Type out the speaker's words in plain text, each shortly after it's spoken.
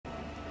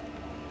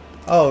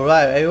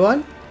Alright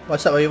everyone,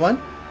 what's up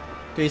everyone?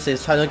 This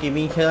is China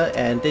Gaming here,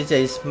 and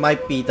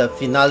might be the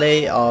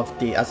finale of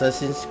the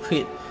Assassin's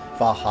Creed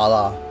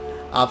Valhalla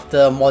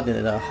after more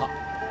than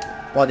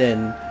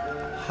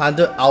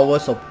 100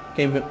 hours of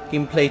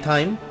gameplay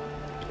time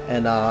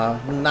and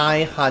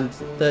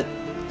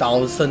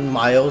 900,000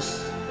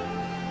 miles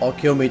or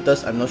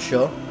kilometers, I'm not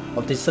sure,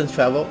 of distance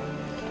travel,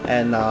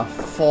 and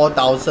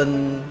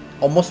 4,000,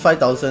 almost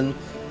 5,000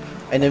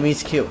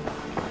 enemies killed.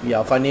 We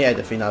are finally at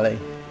the finale.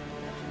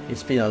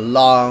 It's been a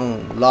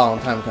long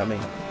time coming.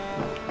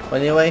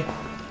 But anyway,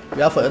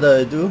 without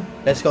further ado,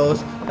 let's kill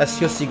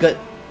Sigurd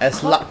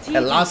at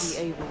last.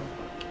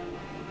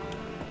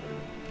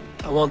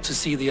 I want to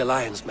see the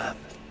Alliance map.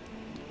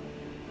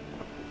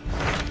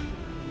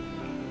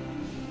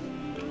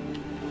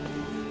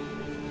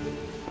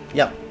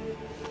 Yep.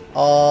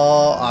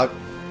 All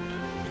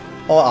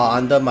are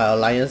under my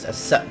alliance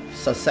except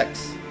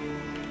Sussex.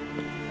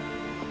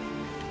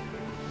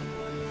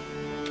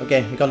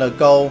 Okay, we're gonna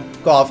go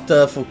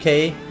after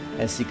Fouquet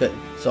and Sigurd.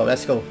 So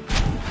let's go.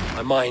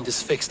 My mind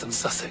is fixed on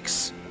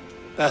Sussex.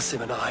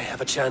 Basim and I have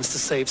a chance to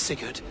save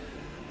Sigurd,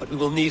 but we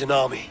will need an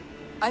army.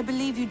 I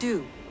believe you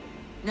do.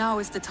 Now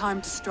is the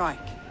time to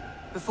strike,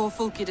 before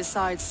Fouquet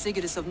decides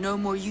Sigurd is of no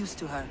more use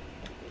to her.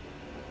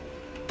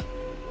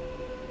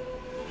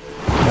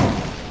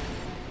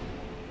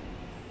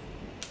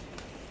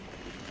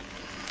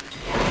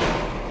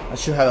 I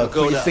should have a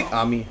pretty big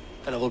army.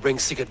 And I will bring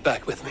Sigurd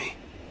back with me.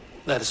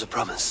 That is a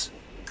promise.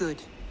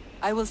 Good.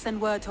 I will send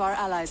word to our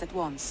allies at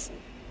once.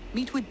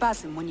 Meet with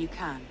Basim when you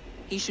can.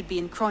 He should be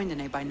in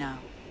Croydon by now.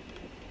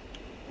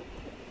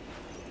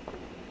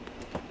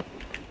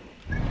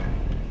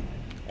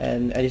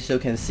 And as you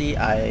can see,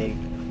 I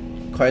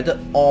collected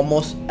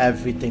almost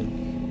everything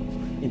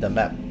in the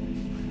map,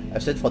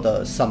 except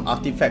for some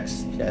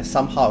artifacts that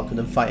somehow I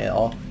couldn't find at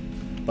all.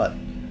 But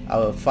I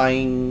will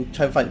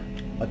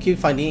I'll keep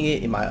finding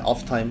it in my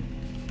off time.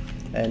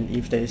 And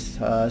if there's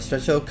a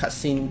special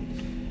cutscene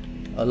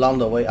along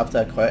the way after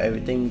I collect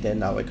everything,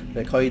 then I will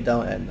record it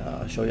down and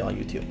show it on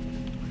YouTube,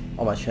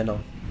 on my channel.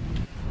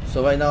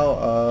 So right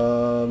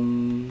now,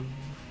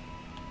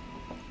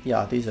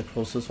 yeah, this is the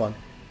closest one.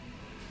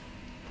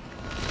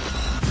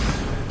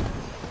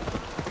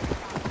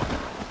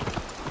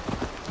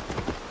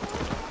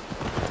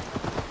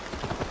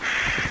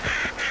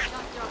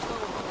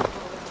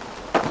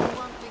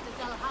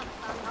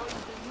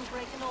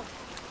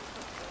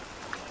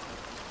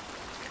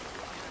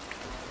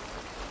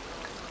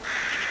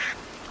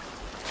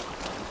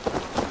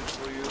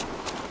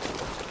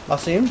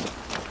 Basim?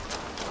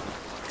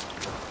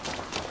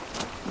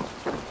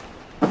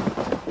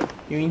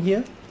 You in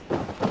here?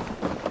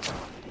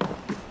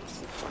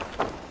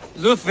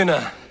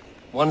 Lufina!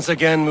 Once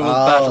again we will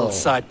battle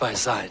side by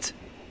side.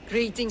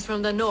 Greetings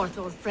from the north,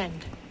 old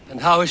friend.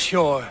 And how is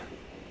Shore?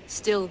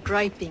 Still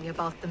griping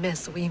about the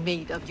mess we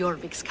made of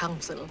Jorvik's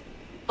council,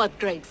 but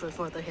grateful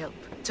for the help.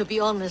 To be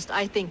honest,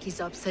 I think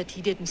he's upset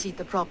he didn't see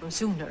the problem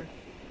sooner.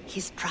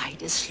 His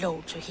pride is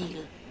slow to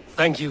heal.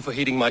 Thank you for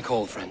heeding my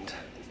call, friend.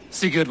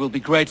 Sigurd will be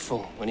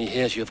grateful when he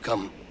hears you have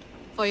come.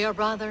 For your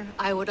brother,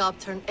 I would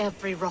upturn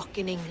every rock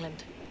in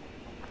England.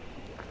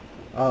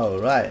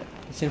 Alright,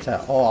 it seems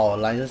like all our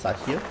alliances are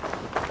here.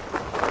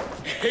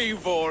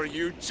 Eivor,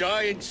 you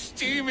giant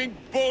steaming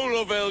bowl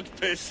of elk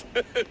piss!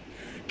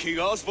 King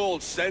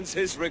Oswald sends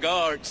his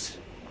regards.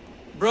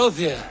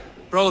 Brother.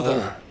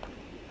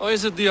 Or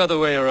is it the other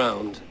way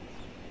around?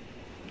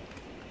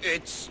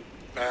 It's...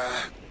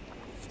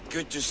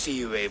 good to see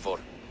you, Eivor.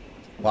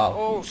 Wow.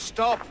 Oh,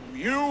 stop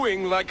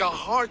mewing like a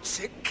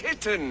heartsick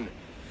kitten.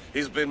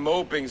 He's been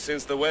moping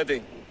since the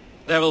wedding.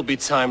 There will be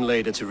time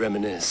later to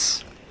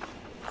reminisce.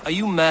 Are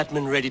you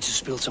madmen ready to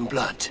spill some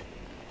blood?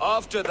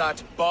 After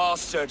that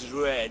bastard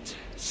Red,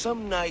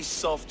 some nice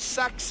soft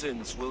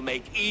Saxons will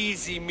make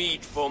easy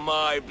meat for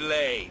my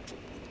blade.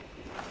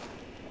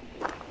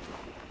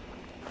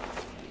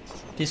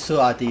 These two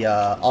are the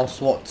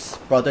Oswald's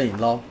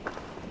brother-in-law.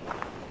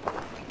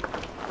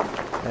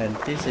 And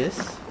this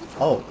is...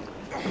 oh,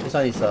 this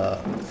one is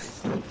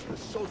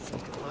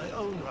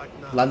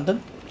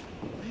London?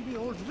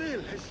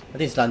 I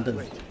think it's London.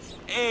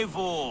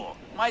 Eivor,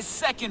 my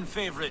second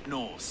favorite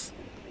Norse.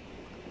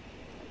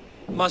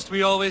 Must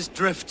we always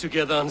drift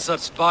together on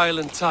such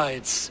violent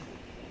tides?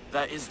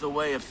 That is the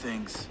way of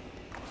things.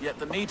 Yet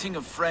the meeting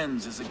of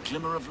friends is a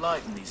glimmer of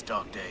light in these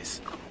dark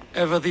days.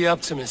 Ever the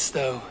optimist,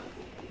 though.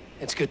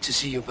 It's good to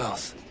see you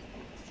both.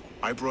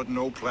 I brought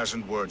no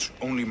pleasant words,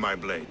 only my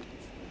blade.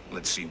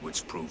 Let's see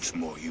which proves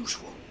more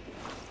useful.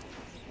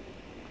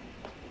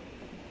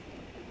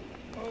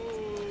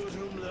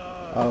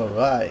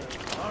 Alright.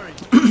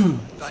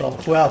 So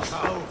who else?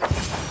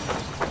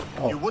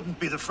 You wouldn't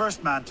be the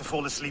first man to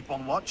fall asleep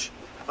on watch,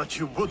 but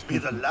you would be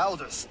the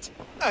loudest.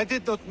 I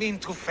did not mean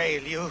to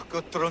fail you,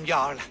 Gudrun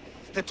Jarl.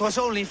 It was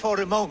only for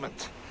a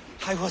moment.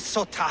 I was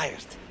so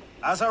tired.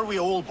 As are we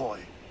all,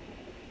 boy.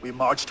 We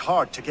marched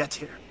hard to get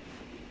here.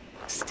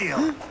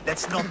 Still,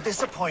 let's not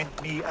disappoint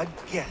me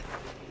again.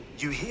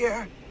 You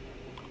hear?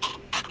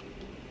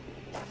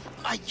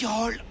 My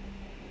Jarl,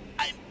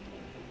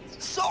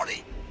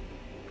 sorry.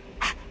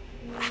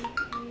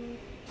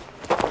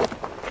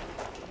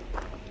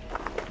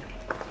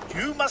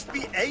 You must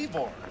be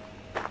Eivor.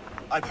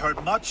 I've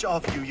heard much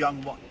of you,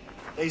 young one.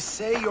 They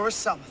say you're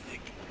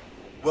something.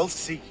 We'll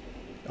see.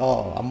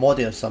 Oh, I'm more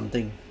than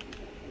something.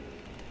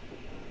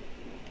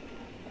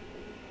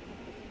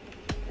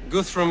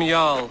 Guthrum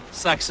Jarl,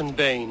 Saxon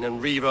Bane,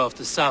 and Reaver of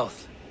the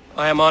South.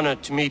 I am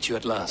honored to meet you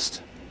at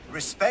last.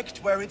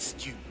 Respect where it's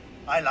due.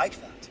 I like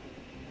that.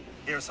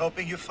 Here's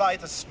hoping you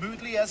fight as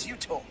smoothly as you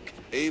talk.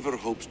 Eivor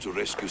hopes to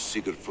rescue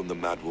Sigurd from the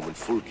madwoman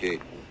Fulke,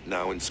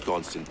 now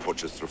ensconced in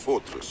Porchester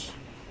Fortress.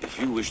 If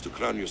you wish to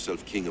crown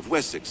yourself King of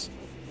Wessex,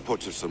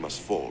 Porchester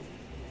must fall.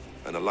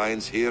 An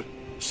alliance here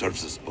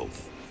serves us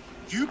both.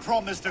 You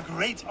promised a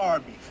great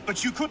army,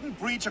 but you couldn't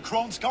breach a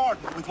Crone's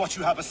Garden with what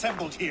you have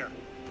assembled here.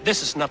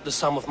 This is not the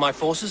sum of my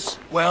forces.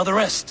 Where are the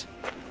rest?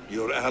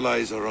 Your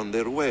allies are on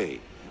their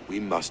way. We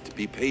must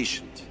be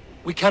patient.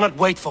 We cannot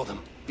wait for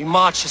them. We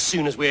march as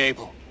soon as we're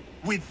able.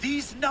 With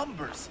these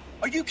numbers,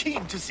 are you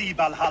keen to see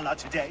Valhalla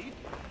today?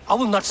 I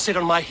will not sit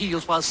on my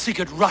heels while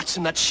Sigurd rots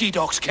in that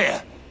she-dog's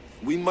care.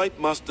 We might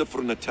muster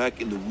for an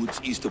attack in the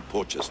woods east of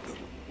Porchester.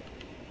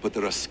 But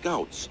there are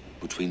scouts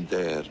between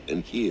there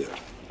and here.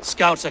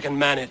 Scouts I can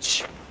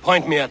manage.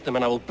 Point me at them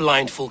and I will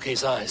blind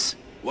Fulke's eyes.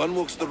 One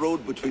walks the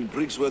road between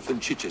Briggsworth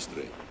and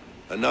Chichester.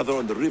 Another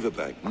on the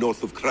riverbank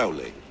north of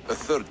Crowley. A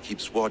third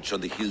keeps watch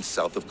on the hills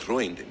south of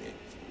Croendene.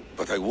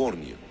 But I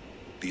warn you,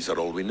 these are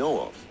all we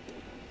know of.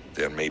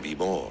 There may be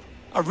more.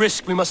 A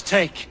risk we must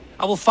take.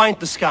 I will find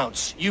the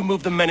scouts. You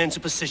move the men into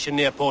position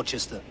near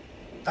Porchester.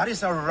 That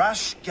is a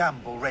rash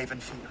gamble,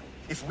 Ravenfield.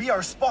 If we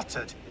are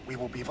spotted, we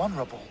will be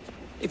vulnerable.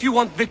 If you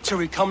want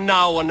victory, come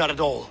now or not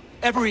at all.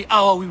 Every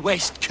hour we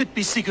waste could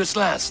be Sigurd's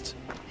last.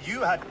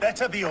 You had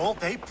better be all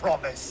they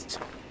promised.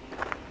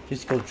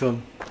 Just go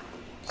John.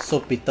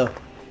 So bitter.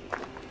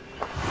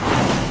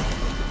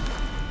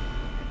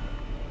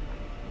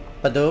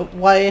 But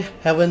why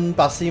haven't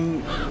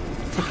Basim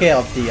take care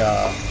of the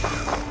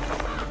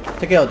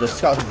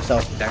scout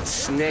himself? That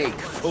snake,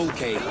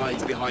 Fulke,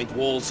 hides behind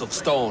walls of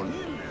stone.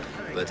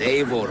 But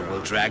Eivor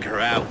will drag her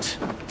out.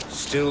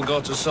 Still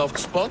got a soft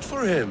spot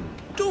for him,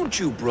 don't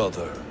you,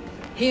 brother?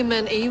 Him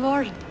and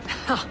Eivor?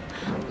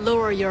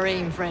 Lower your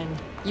aim, friend.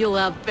 You'll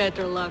have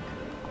better luck.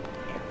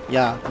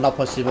 Yeah, not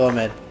possible,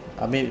 man.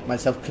 I made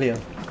myself clear.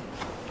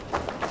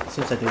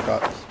 Seems like they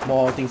got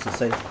more things to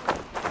say.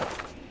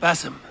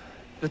 Basim,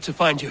 good to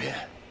find you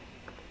here.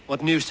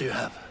 What news do you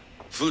have?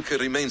 Fulke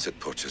remains at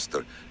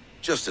Porchester,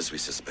 just as we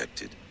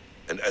suspected.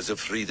 And as of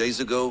 3 days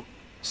ago,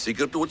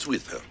 Sigurd was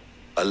with her,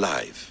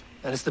 alive.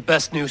 That is the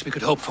best news we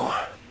could hope for.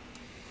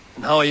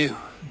 And how are you?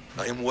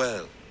 I am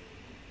well,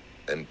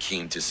 and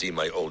keen to see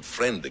my old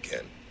friend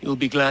again. You'll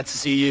be glad to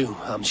see you,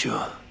 I'm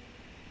sure.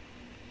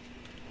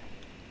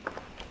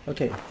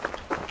 Okay.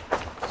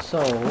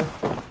 So,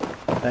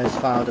 let's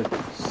find the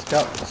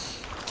scouts.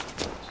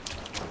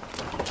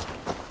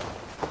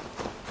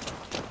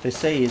 They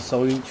say it's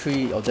only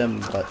 3 of them,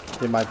 but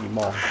there might be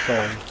more,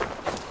 so...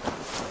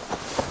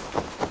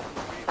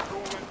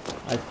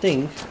 I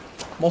think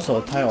most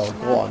of the time I'll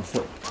go on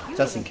foot,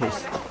 just in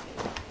case.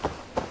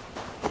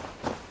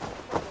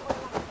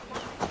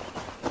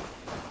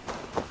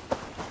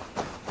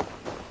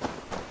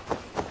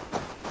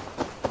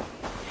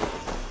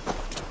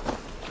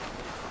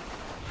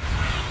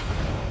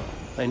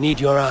 I need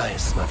your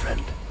eyes, my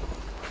friend.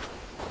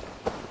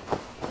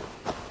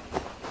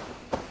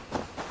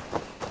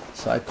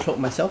 So I cloak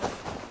myself.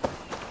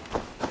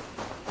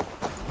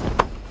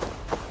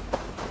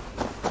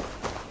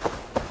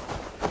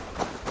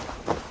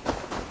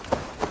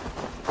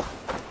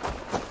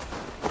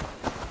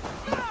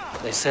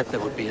 They said there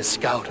would be a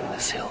scout on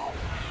this hill.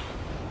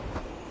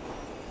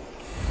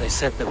 They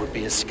said there would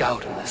be a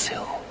scout on this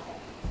hill.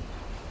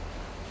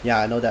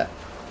 Yeah, I know that.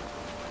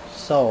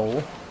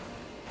 So,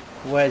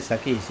 where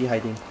exactly is he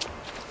hiding?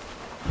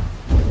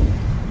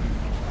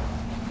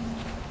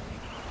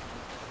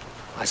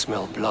 I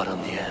smell blood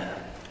on the air.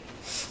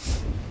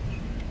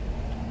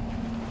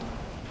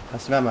 I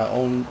smell my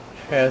own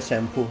hair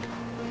shampoo.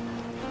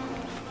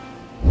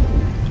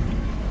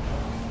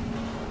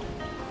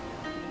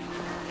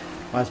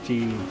 Must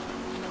be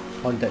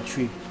on that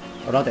tree,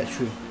 around that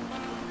tree.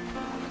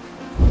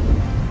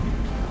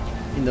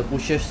 In the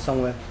bushes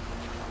somewhere.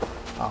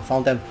 Ah,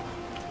 found them.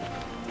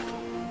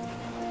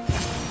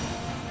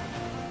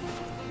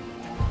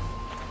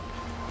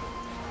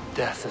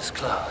 Death is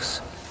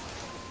close.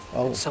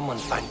 Oh. Did someone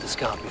find the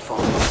scout before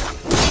me?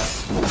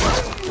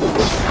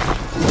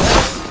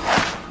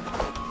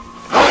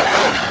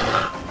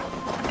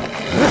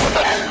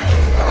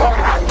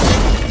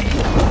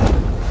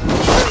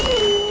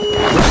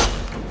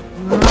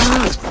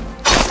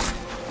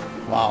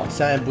 Wow,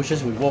 像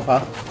ambushes with wolf,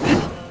 huh?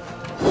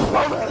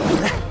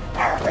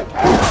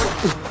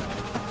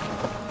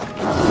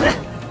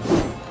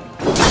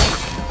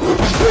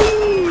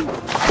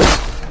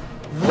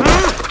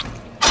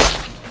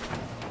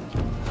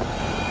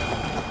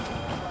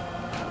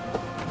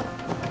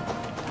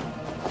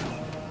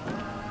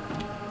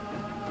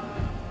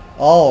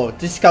 Oh,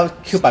 this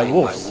scout killed by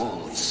wolves.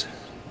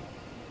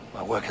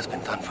 work has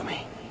been done for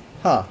me.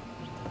 Huh.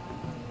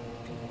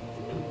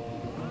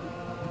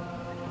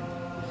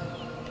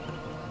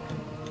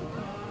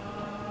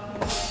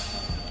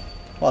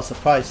 What a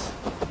surprise.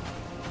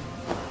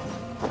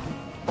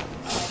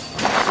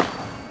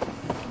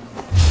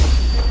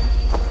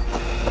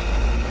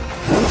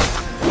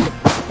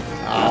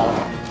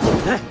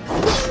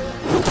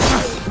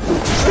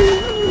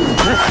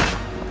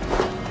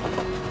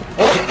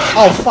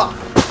 Oh fuck!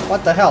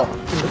 What the hell?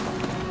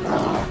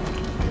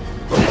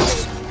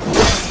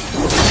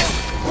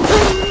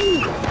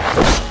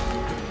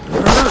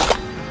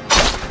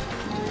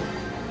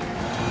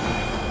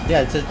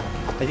 Yeah, I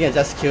think I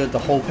just killed the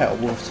whole pack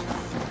of wolves.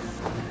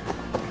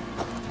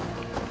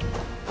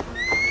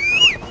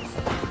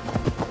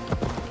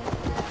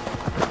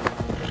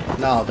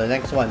 Now the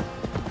next one.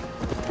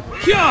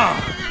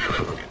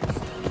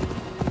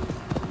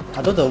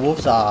 I thought the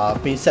wolves are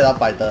being set up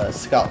by the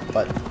scout,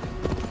 but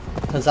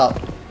turns out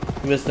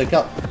with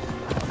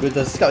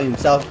the scout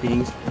himself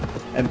being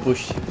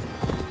ambushed.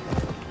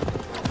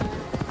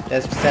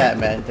 That's sad,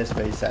 man. That's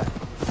very sad.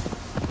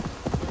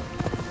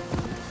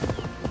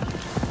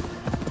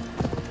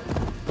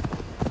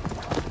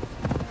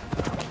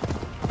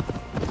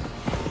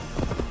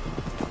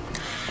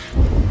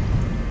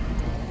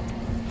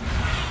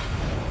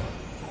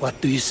 What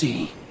do you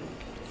see?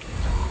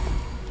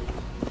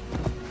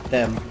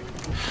 Them.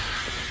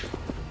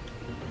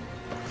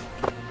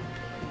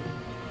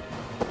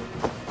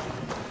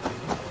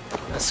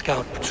 A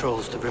scout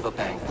patrols the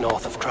riverbank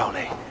north of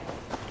Crowley.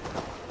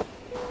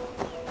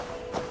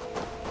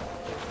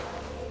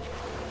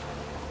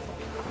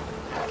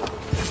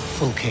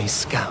 Fulke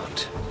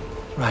scout.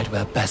 Right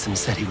where Basim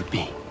said he would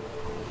be.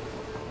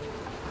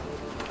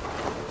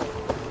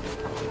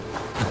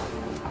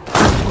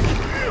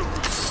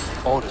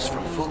 Orders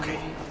from Fulke.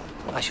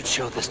 I should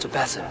show this to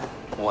Basim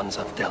once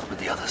I've dealt with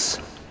the others.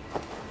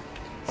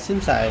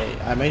 Seems I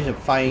managed to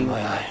find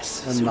My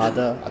eyes.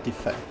 another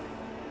artifact.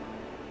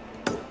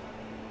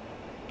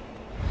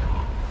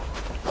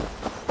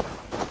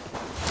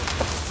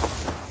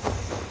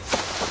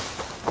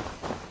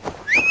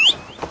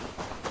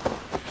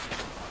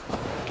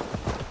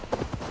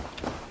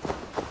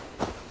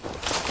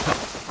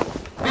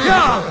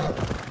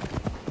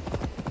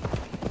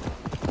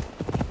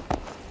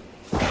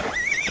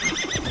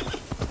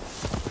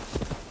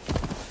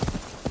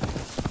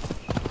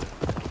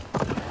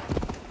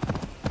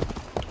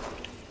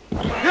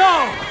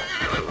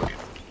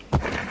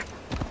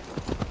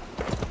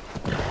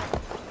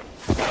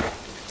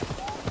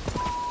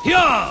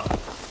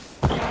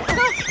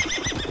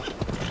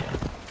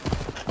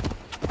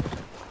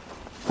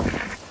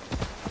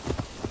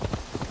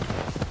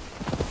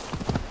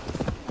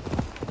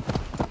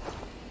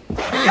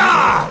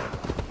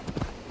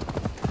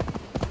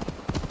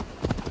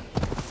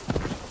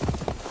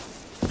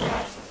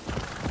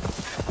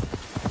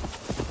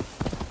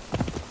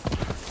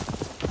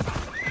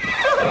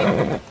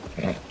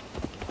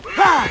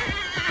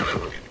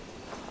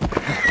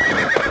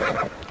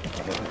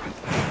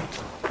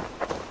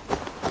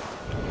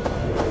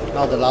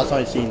 Now the last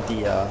one is in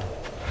the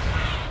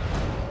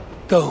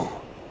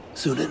Go,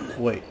 Sunan.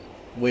 Wait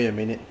a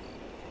minute.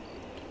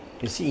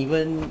 Is it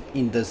even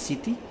in the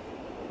city?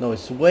 No,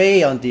 it's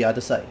way on the other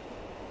side.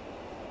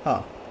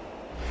 Huh.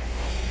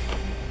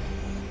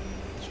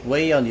 It's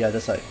way on the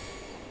other side.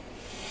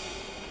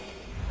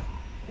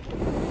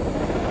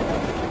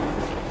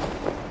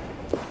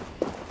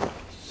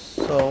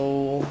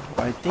 So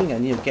I think I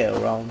need to get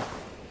around.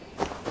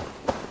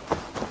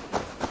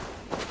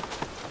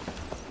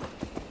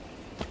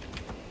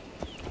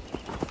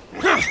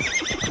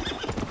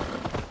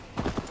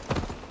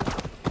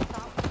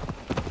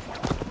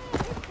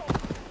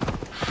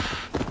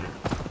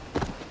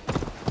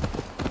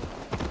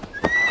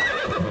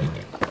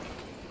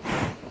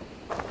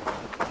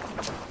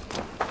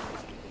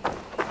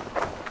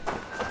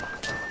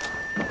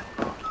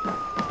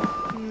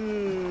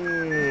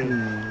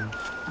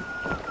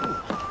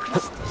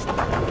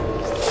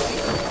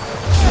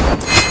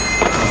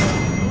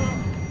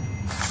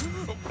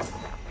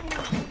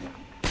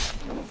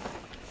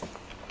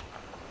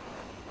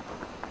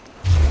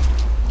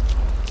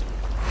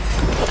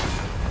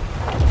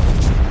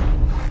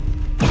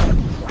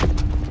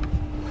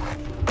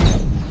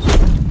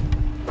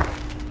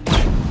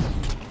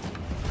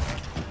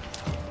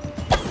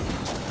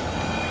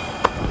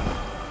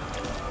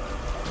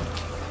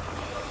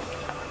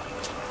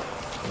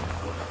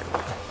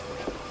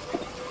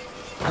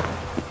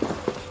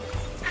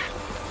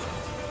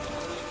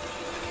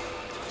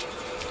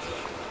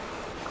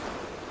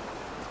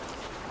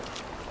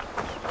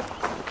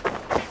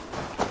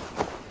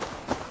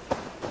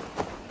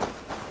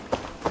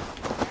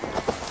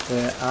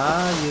 Where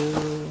are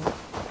you?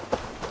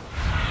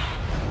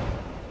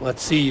 What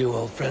see you,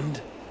 old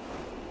friend?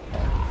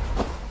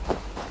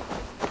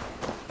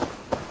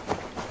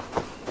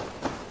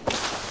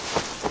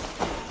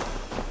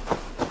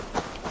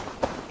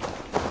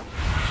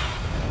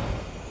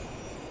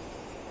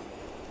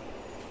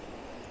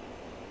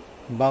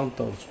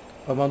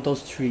 Among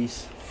those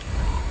trees.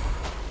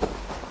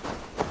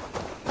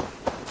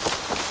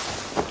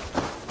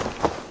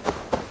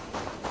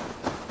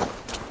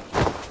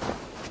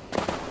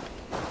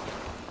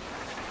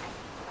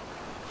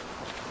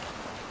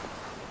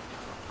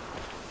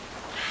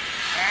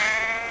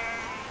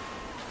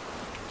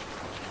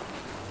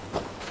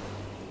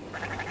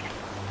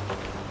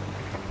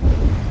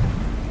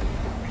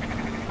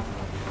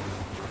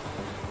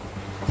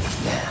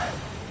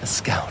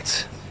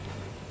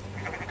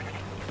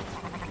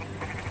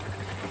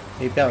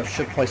 Maybe I'll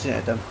shoot poison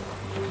at them.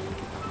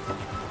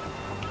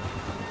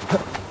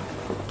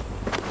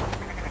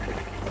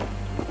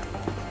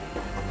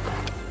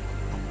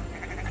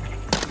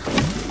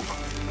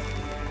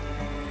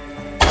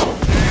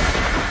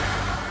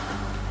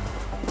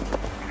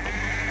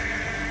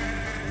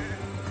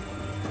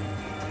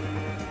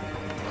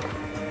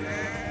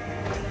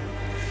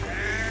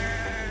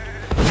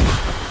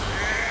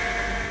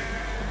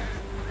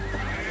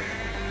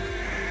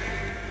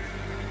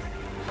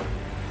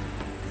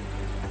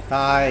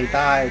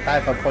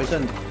 Die for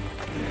poison.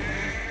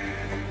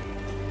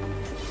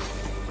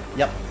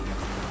 Yep.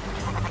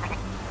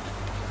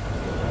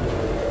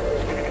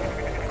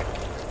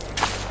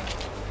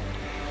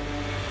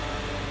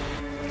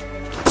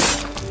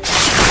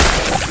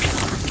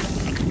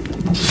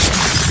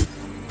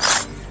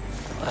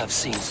 I have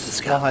seen to the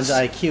scouts.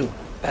 100 IQ.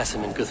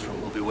 Basim and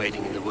Guthrum will be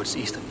waiting in the woods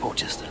east of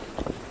Portchester.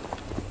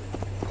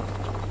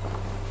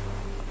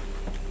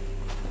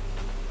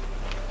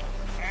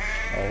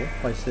 Oh,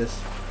 what is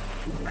this?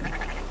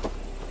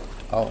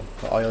 Oh,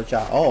 the oil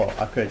jar. Oh,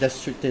 I could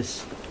just shoot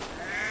this.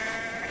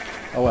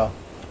 Oh well.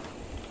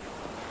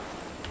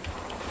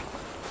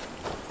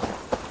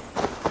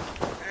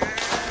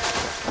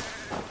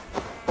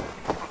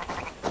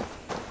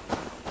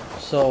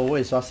 So,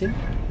 where is Basim?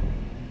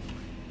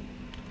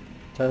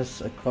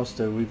 Just across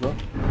the river.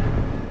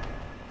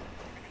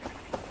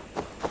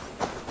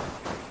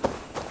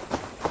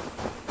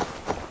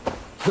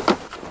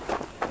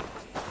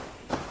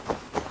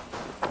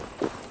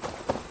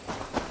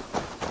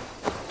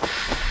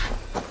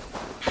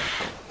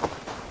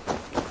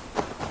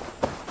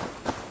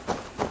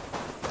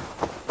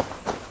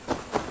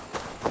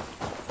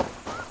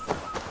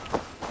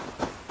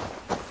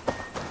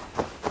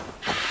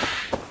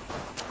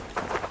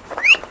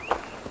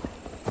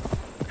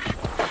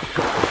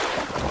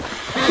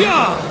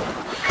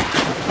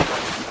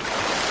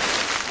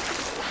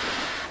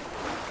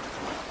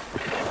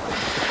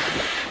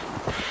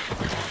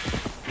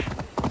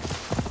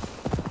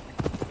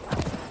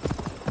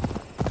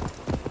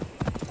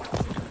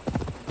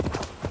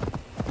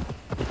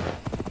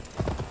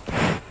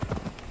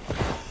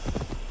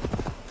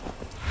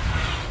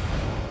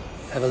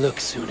 Have a look,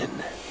 Sunan.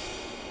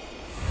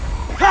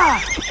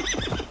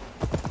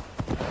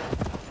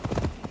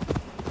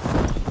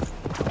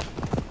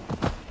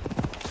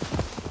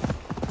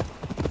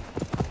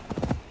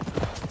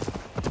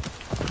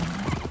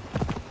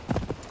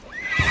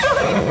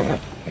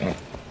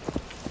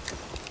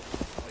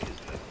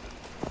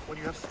 When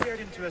you have stared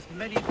into as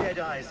many dead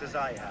eyes as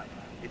I have,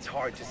 it's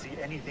hard to see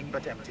anything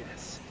but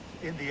emptiness.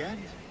 In the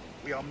end,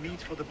 we are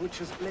meat for the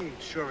butcher's blade,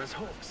 sure as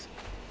hogs.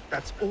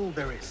 That's all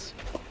there is.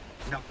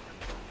 No.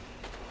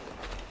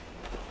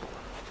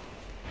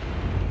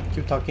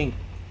 Keep talking.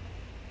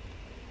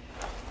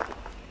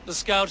 The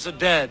scouts are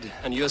dead,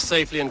 and you're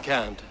safely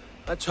encamped.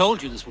 I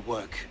told you this would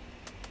work.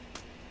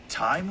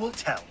 Time will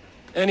tell.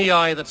 Any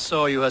eye that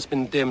saw you has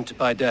been dimmed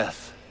by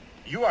death.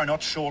 You are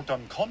not short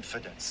on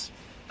confidence.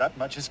 That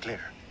much is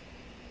clear.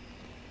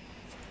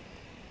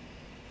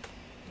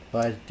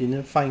 But I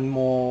didn't find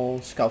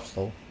more scouts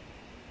though.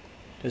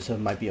 This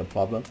might be a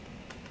problem.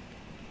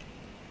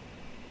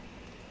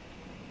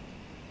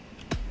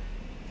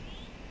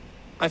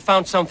 I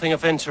found something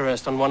of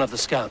interest on one of the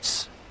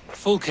scouts.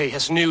 Fulke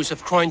has news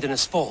of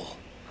Croydon's fall.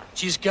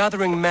 She's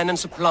gathering men and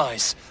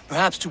supplies,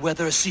 perhaps to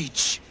weather a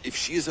siege. If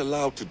she is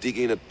allowed to dig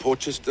in at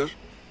Portchester,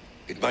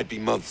 it might be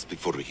months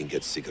before we can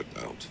get Sigurd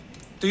out.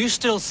 Do you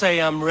still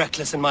say I'm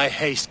reckless in my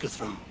haste,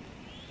 Guthrum?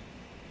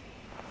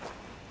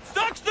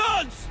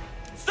 Saxons!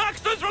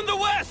 Saxons from the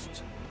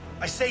west!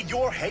 I say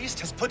your haste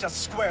has put us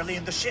squarely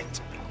in the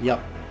shit.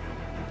 Yep.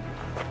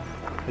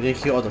 We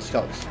didn't kill all the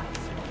scouts.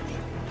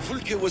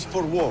 Fulke was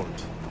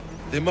forewarned.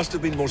 There must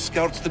have been more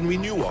scouts than we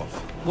knew of.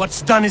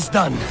 What's done is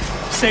done.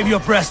 Save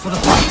your breath for the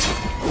fight.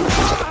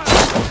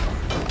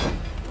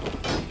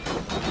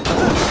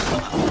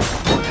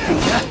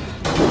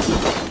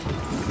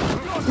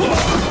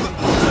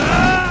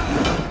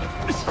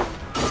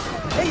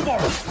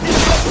 Eivor,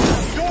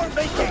 this you're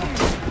making.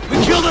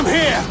 We kill them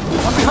here,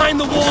 or behind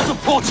the walls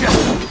of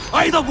Portchester.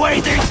 Either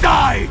way, they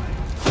die.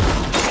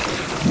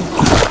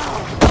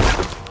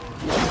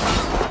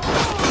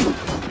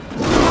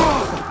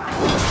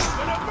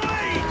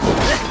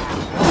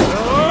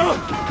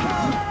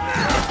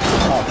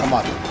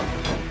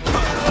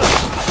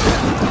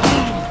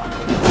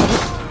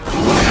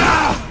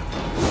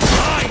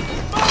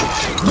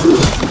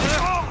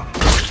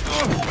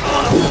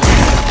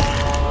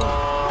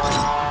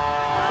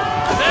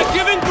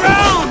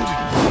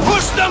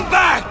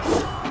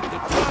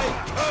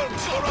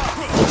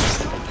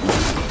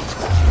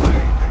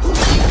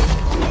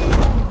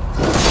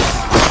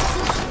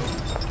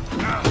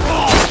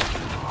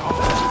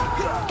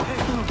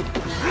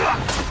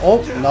 Oh,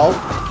 no.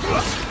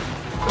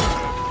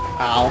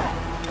 Ow.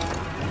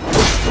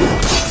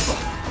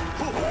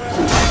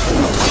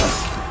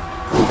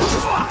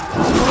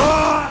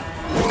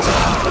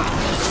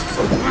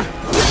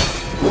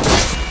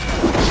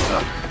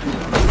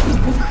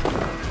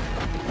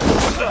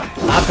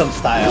 Arkham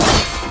style.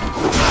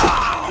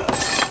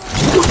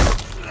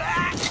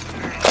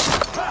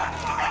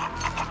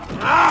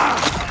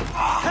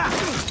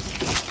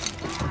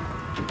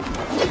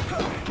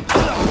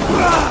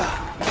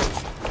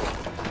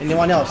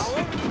 Anyone else?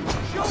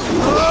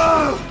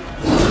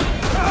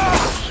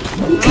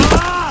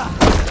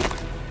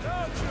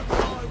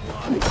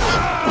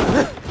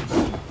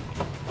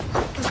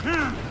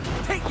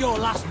 Take your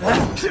last one.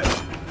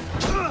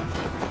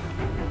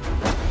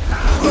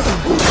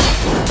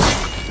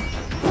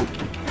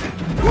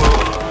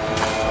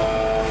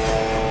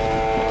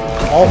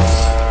 Oh.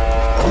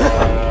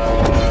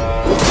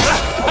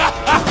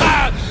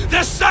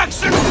 The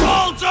Saxon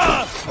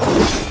falter!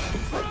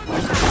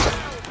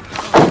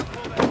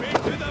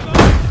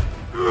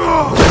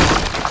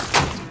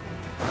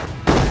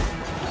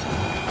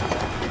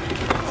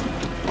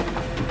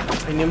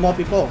 We need more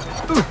people.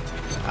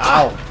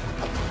 Ow.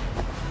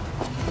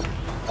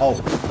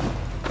 Oh.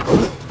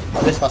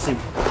 Oh, this was him.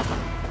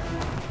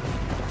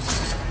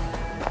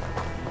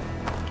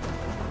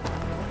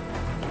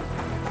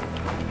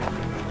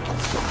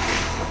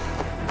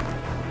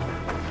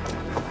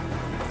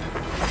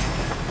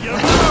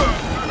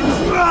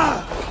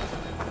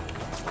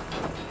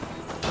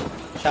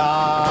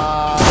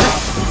 Ow.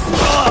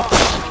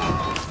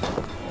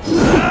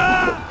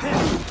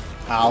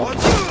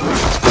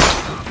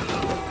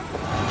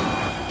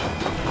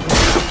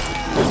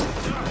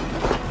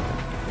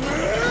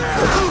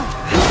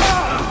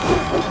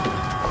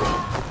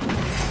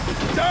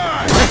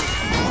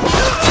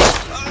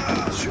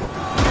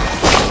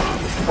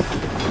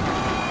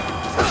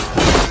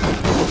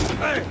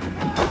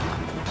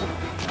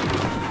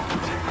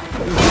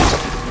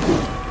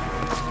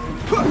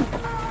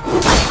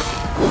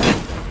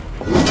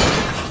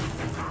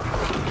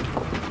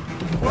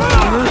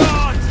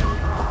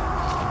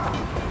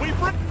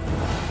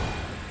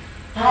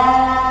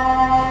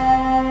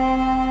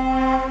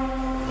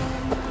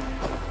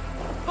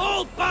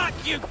 Fall back,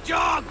 you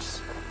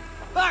dogs!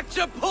 Back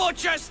to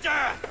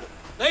Porchester!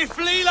 They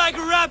flee like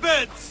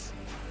rabbits!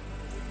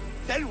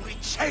 Then we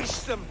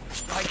chase them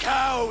like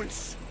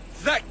hounds.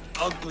 That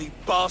ugly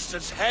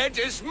bastard's head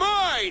is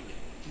mine!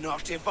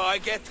 Not if I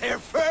get there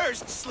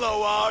first,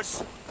 slow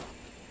arse!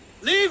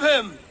 Leave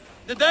him!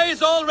 The day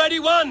is already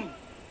won!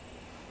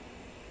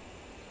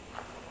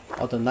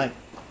 Oh, the night.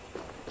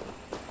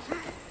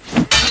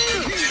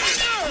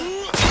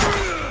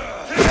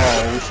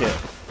 Oh shit.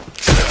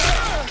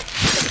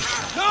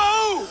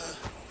 No!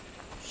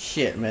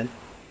 Shit, man.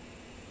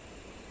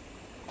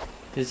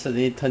 This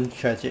suddenly turned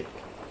tragic.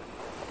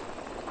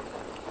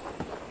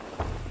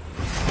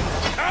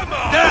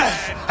 Death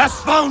has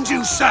found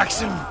you,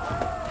 Saxon!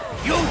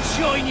 You'll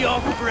join your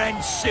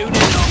friends soon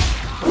enough!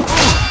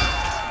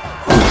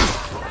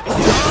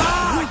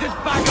 With this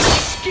bag of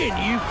skin,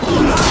 you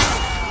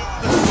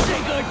the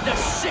Sigurd the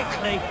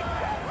sickly!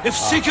 If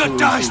Sigurd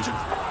dies to...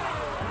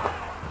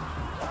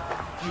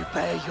 You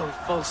bear your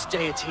false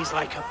deities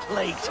like a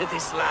plague to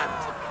this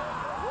land.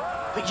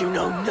 But you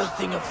know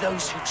nothing of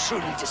those who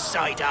truly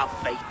decide our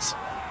fate.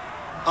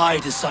 I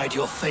decide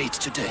your fate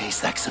today,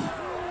 Saxon.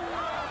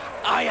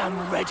 I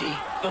am ready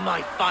for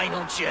my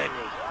final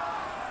journey.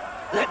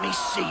 Let me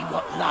see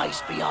what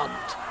lies beyond.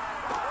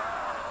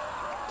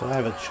 Do I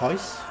have a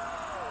choice?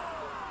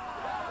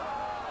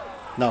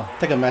 No,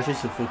 take a message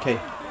to Fulke.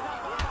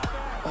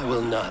 I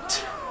will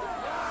not.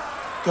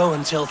 Go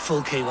and tell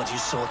Fulke what you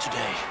saw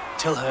today.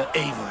 Tell her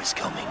Eivor is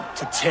coming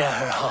to tear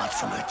her heart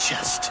from her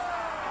chest.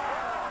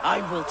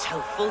 I will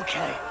tell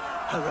Fulke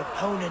her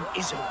opponent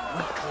is a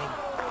weakling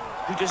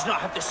who does not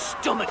have the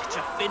stomach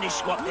to finish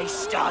what they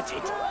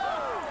started.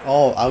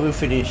 Oh, I will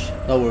finish.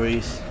 No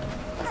worries.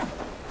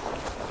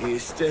 He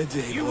is dead,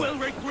 Eivor. You will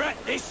regret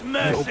this No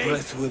mercy.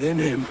 breath within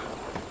him.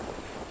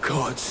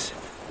 Gods,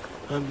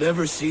 I've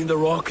never seen the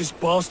raucous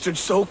bastard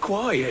so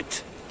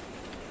quiet.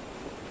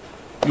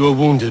 You are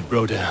wounded,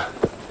 brother.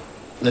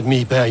 Let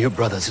me bear your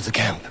brother to the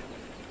camp.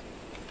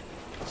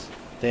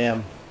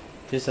 Damn.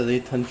 This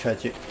suddenly turned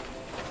tragic.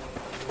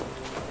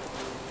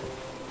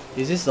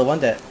 Is this the one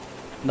that...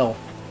 No.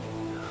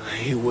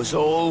 He was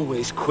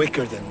always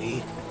quicker than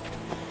me.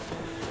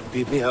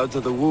 Beat me out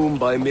of the womb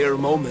by mere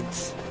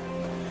moments.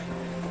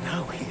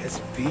 Now he has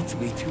beat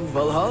me to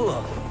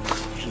Valhalla.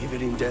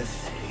 Even in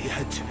death, he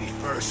had to be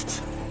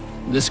first.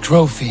 This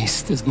crow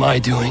feast is my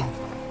doing.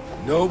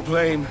 No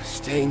blame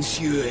stains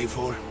you,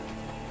 Eivor.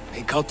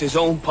 He cut his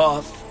own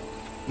path.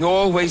 He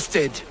always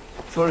did.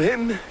 For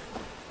him,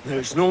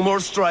 there's no more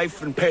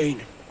strife and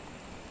pain.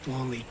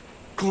 Only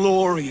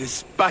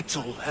glorious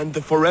battle and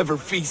the forever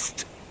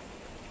feast.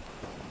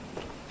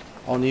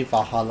 Only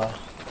Valhalla.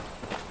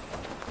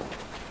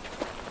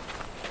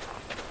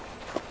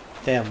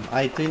 Damn,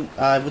 I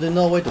wouldn't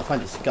know where to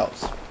find the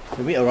scouts.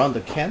 Maybe around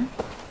the camp?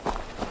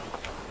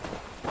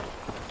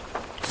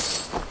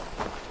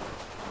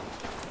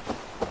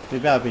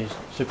 Maybe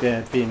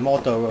should be more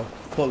thorough.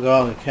 Poke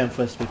around the camp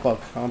first before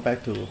I come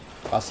back to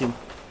Basim.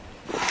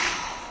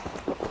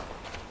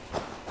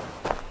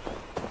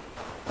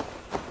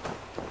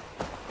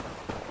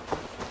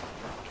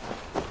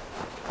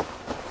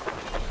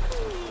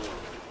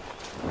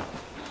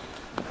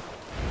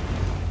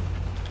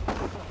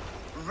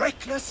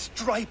 worthless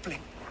stripling.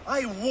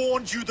 I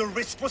warned you the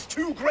risk was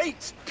too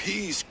great.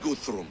 Peace,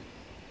 Guthrum.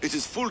 It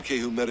is Fulke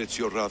who merits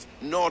your wrath,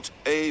 not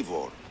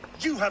Eivor.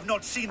 You have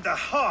not seen the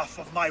half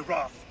of my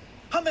wrath.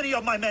 How many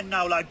of my men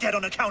now lie dead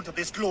on account of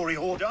this glory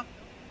hoarder?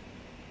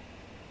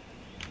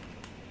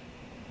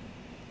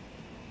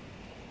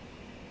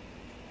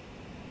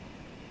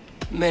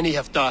 Many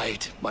have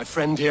died, my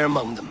friend here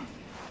among them.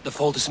 The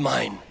fault is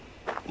mine.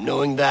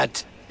 Knowing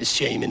that is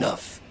shame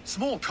enough.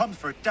 Small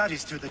comfort that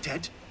is to the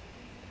dead.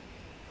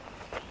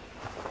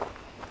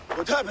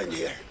 What happened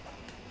here?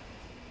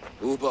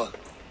 Uba,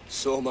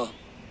 Soma,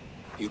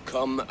 you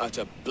come at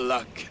a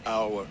black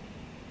hour.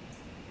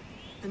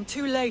 And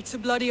too late to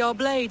bloody our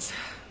blades.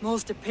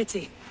 Most a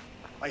pity.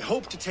 I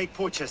hope to take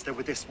Porchester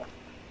with this one,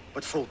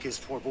 but folk is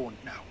forewarned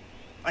now.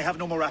 I have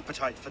no more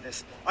appetite for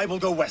this. I will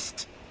go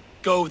west.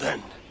 Go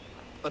then.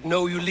 But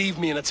know you leave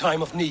me in a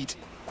time of need.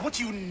 What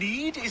you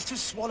need is to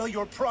swallow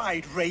your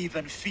pride,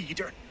 raven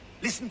feeder.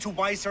 Listen to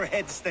wiser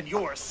heads than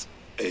yours.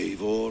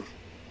 Eivor?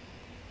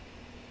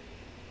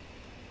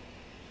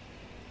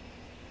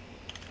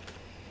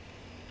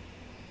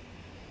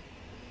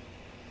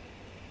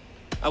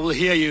 I will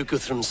hear you,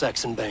 Guthrum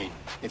Saxonbane,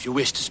 if you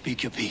wish to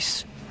speak your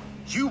piece.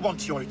 You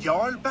want your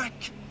Jarl back?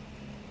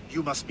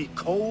 You must be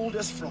cold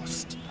as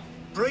frost.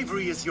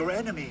 Bravery is your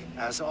enemy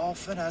as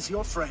often as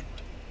your friend.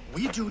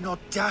 We do not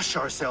dash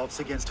ourselves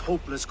against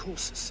hopeless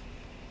courses.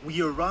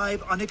 We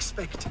arrive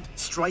unexpected,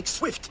 strike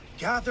swift,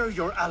 gather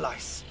your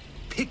allies,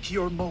 pick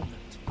your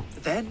moment.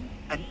 Then,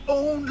 and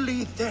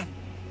only then,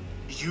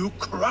 you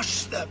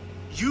crush them.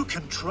 You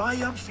can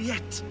triumph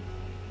yet.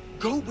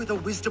 Go with the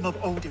wisdom of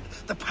Odin,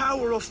 the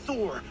power of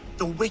Thor,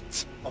 the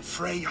wit of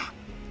Freya.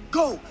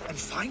 Go and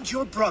find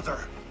your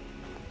brother.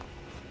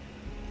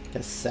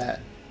 That's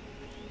sad.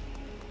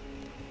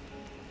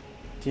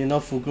 Do you know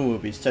Fugun will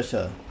be such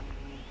a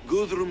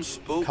Guthrum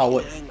spoke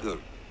coward? in anger,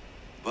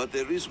 but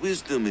there is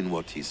wisdom in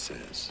what he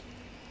says.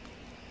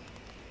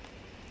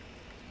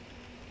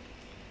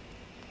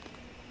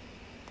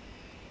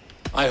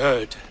 I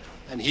heard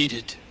and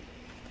heeded.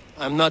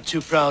 I'm not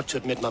too proud to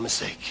admit my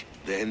mistake.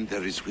 Then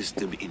there is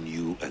wisdom in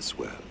you as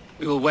well.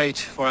 We will wait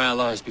for our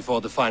allies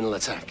before the final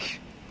attack.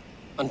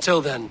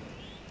 Until then,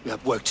 we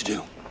have work to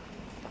do.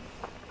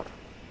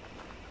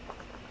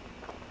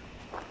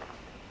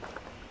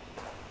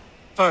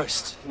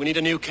 First, we need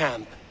a new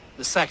camp.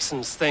 The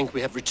Saxons think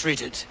we have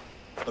retreated,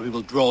 but we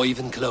will draw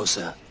even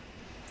closer.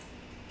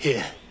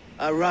 Here.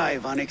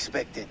 Arrive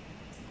unexpected.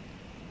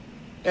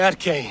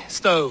 Erke,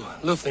 Stowe,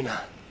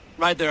 Lufina,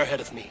 right there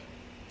ahead of me.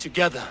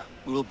 Together,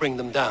 we will bring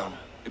them down.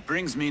 It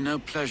brings me no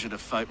pleasure to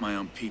fight my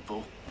own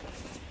people,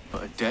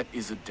 but a debt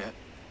is a debt.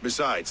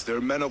 Besides, they're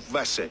men of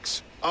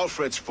Wessex,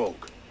 Alfred's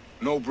folk.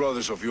 No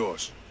brothers of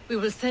yours. We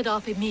will set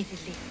off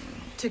immediately.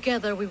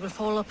 Together we will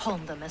fall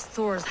upon them as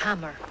Thor's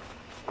hammer.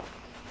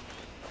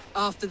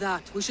 After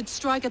that, we should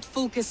strike at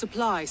Fulke's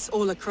supplies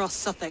all across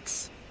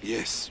Sussex.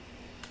 Yes.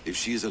 If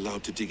she is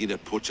allowed to dig in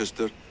at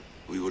Porchester,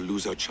 we will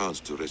lose our chance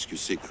to rescue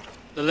Sigurd.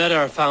 The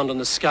letter found on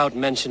the scout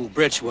mentioned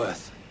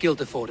Bridgeworth,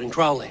 Guildeford, and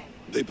Crowley.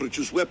 They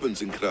produce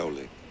weapons in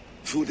Crowley,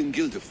 food in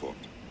Guildeford.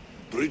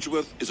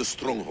 Bridgeworth is a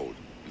stronghold.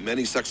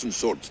 Many Saxon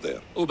swords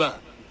there. Uba,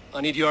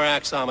 I need your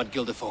axe arm at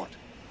Guildeford.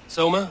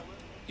 Soma,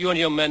 you and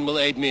your men will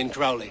aid me in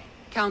Crowley.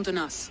 Count on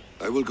us.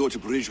 I will go to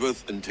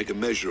Bridgeworth and take a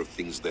measure of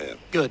things there.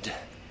 Good.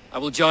 I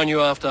will join you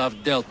after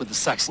I've dealt with the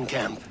Saxon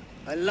camp.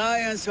 A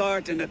lion's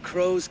heart and a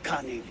crow's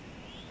cunning.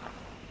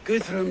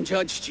 Guthrum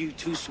judged you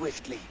too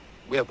swiftly.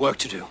 We have work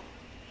to do.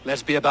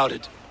 Let's be about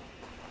it.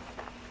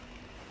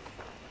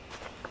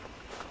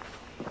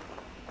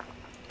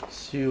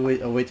 Still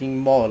awaiting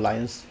more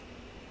alliance.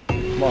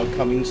 More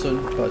coming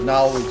soon, but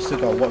now we still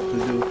got work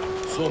to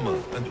do.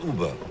 Soma and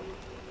Uba,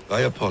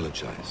 I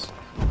apologize.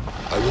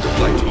 I would have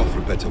liked to offer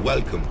a better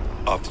welcome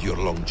after your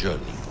long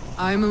journey.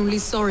 I'm only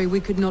sorry we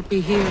could not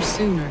be here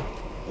sooner.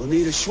 We'll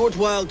need a short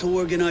while to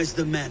organize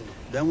the men.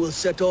 Then we'll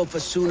set off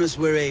as soon as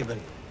we're able.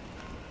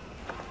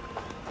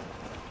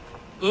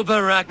 Uba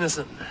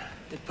Ragnarsson,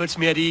 it puts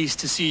me at ease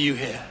to see you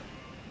here.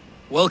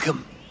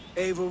 Welcome.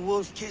 Eivor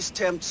Wolfkiss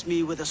tempts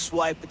me with a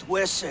swipe at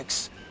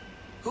Wessex.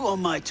 Who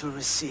am I to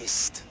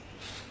resist?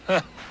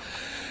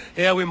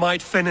 Here we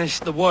might finish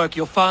the work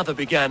your father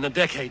began a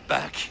decade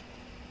back.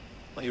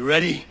 Are you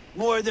ready?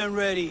 More than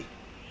ready.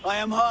 I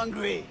am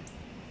hungry.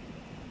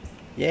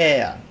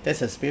 Yeah,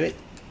 that's a spirit.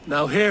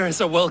 Now here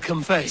is a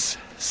welcome face.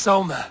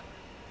 Soma.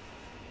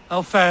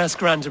 How fares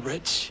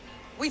Granderbridge?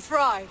 We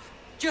thrive,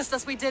 just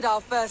as we did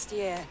our first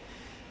year.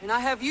 And I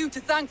have you to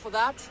thank for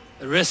that.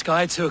 The risk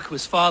I took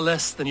was far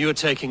less than you're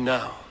taking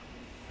now.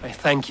 I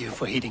thank you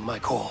for heeding my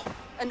call.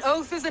 An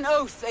oath is an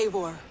oath,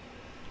 Eivor.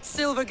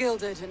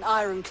 Silver-gilded and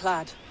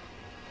ironclad.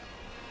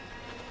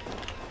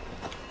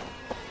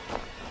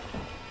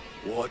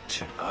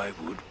 What I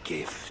would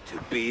give to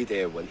be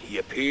there when he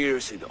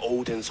appears in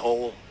Odin's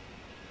hall.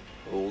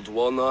 Old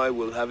One-Eye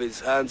will have his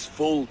hands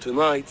full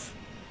tonight.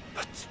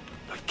 But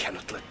I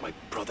cannot let my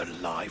brother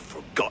lie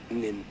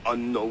forgotten in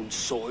unknown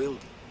soil.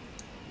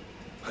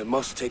 I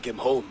must take him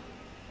home.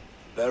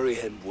 Bury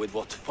him with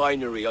what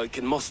finery I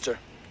can muster.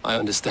 I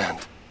understand.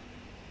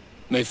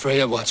 May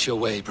Freya watch your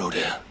way,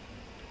 brother.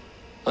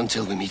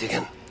 Until we meet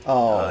again.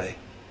 Oh. Aye.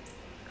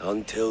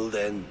 Until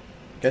then.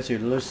 Guess you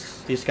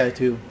lose this guy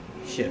too.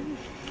 Shit.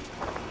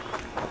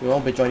 You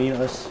won't be joining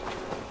us.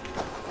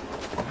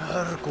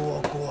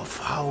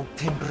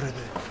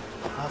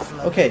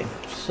 Okay,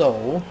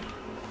 so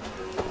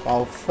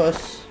our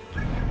first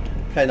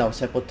plan of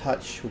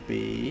sabotage should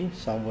be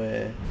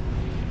somewhere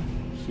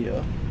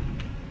here.